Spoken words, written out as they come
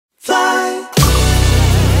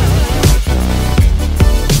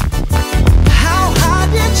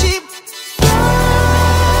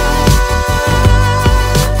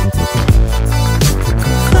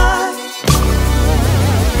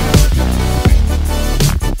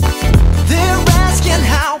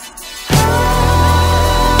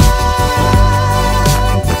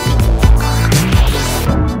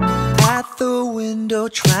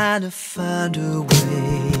trying to find her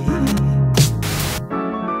way.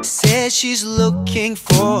 Says she's looking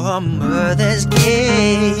for her mother's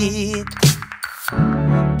gate.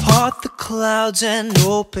 Part the clouds and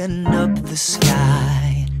open up the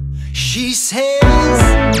sky. She says,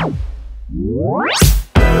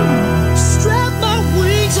 strap my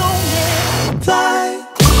wings on and fly.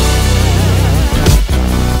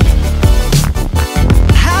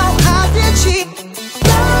 How high did she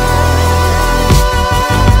fly?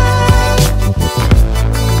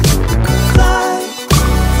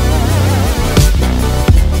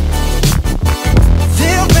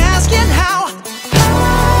 They're asking how high.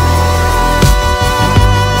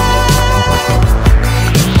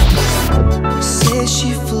 Says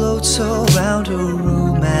she floats around her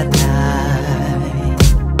room at night.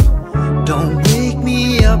 Don't wake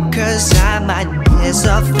me up, 'cause I might miss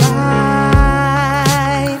a flight.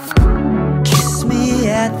 Kiss me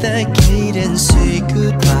at the gate and say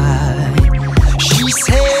goodbye. She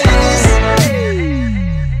says,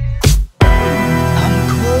 I'm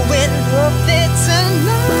going up there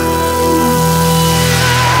tonight.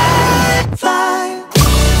 Fly.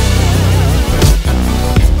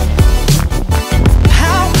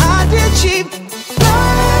 How high did she fly?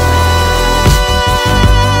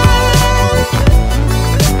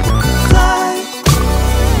 Fly.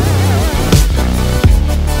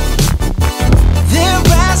 They're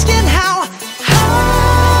asking how high.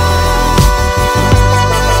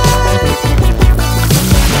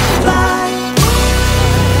 Fly.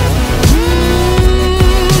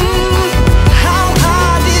 How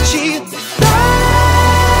high did she fly?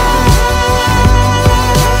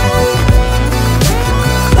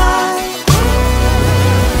 Fly.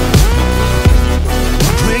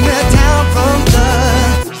 Bring her down from the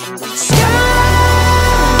sky.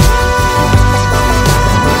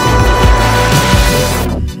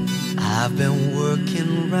 I've been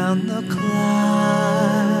working round the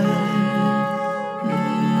clock,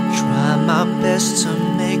 try my best to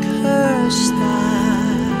make her stop.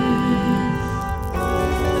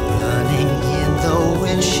 Running in the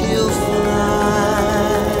windshield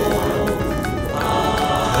fly.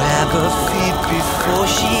 Grab her feet before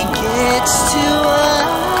she gets